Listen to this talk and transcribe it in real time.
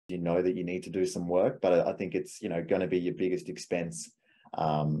you know that you need to do some work, but I think it's, going to be your biggest expense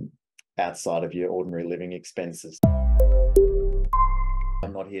outside of your ordinary living expenses.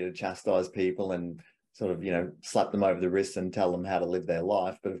 I'm not here to chastise people and sort of, slap them over the wrist and tell them how to live their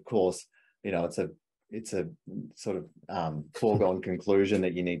life. But of course, it's a sort of foregone conclusion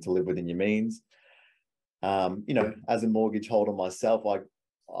that you need to live within your means. As a mortgage holder myself,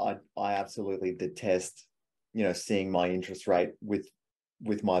 I absolutely detest, seeing my interest rate with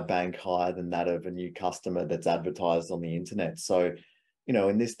my bank higher than that of a new customer that's advertised on the internet. So,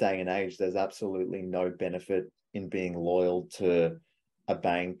 in this day and age, there's absolutely no benefit in being loyal to a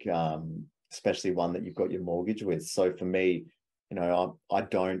bank, especially one that you've got your mortgage with. So for me, I'm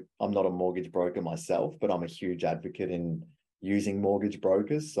not a mortgage broker myself, but I'm a huge advocate in using mortgage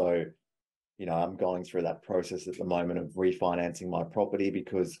brokers. So, I'm going through that process at the moment of refinancing my property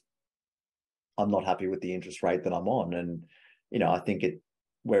because I'm not happy with the interest rate that I'm on. And, I think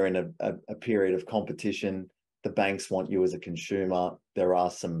we're in a period of competition. The banks want you as a consumer. There are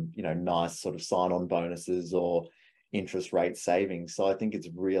some, nice sort of sign-on bonuses or interest rate savings. So I think it's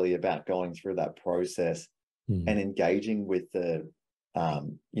really about going through that process and engaging with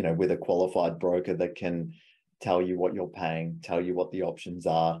with a qualified broker that can tell you what you're paying, tell you what the options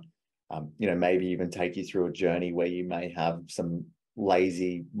are, maybe even take you through a journey where you may have some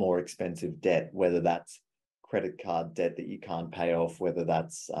lazy, more expensive debt, whether that's credit card debt that you can't pay off, whether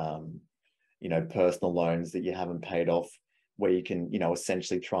that's, personal loans that you haven't paid off, where you can,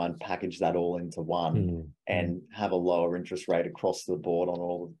 essentially try and package that all into one and have a lower interest rate across the board on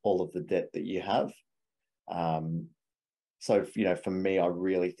all of the debt that you have. So, for me, I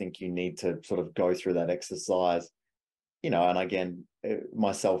really think you need to sort of go through that exercise, and again,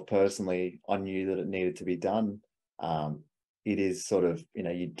 myself personally, I knew that it needed to be done. It is sort of,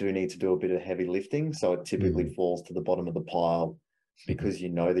 you do need to do a bit of heavy lifting. So it typically falls to the bottom of the pile because you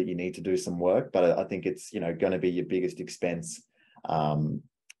know that you need to do some work. But I think it's, going to be your biggest expense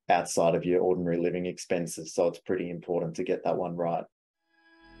outside of your ordinary living expenses. So it's pretty important to get that one right.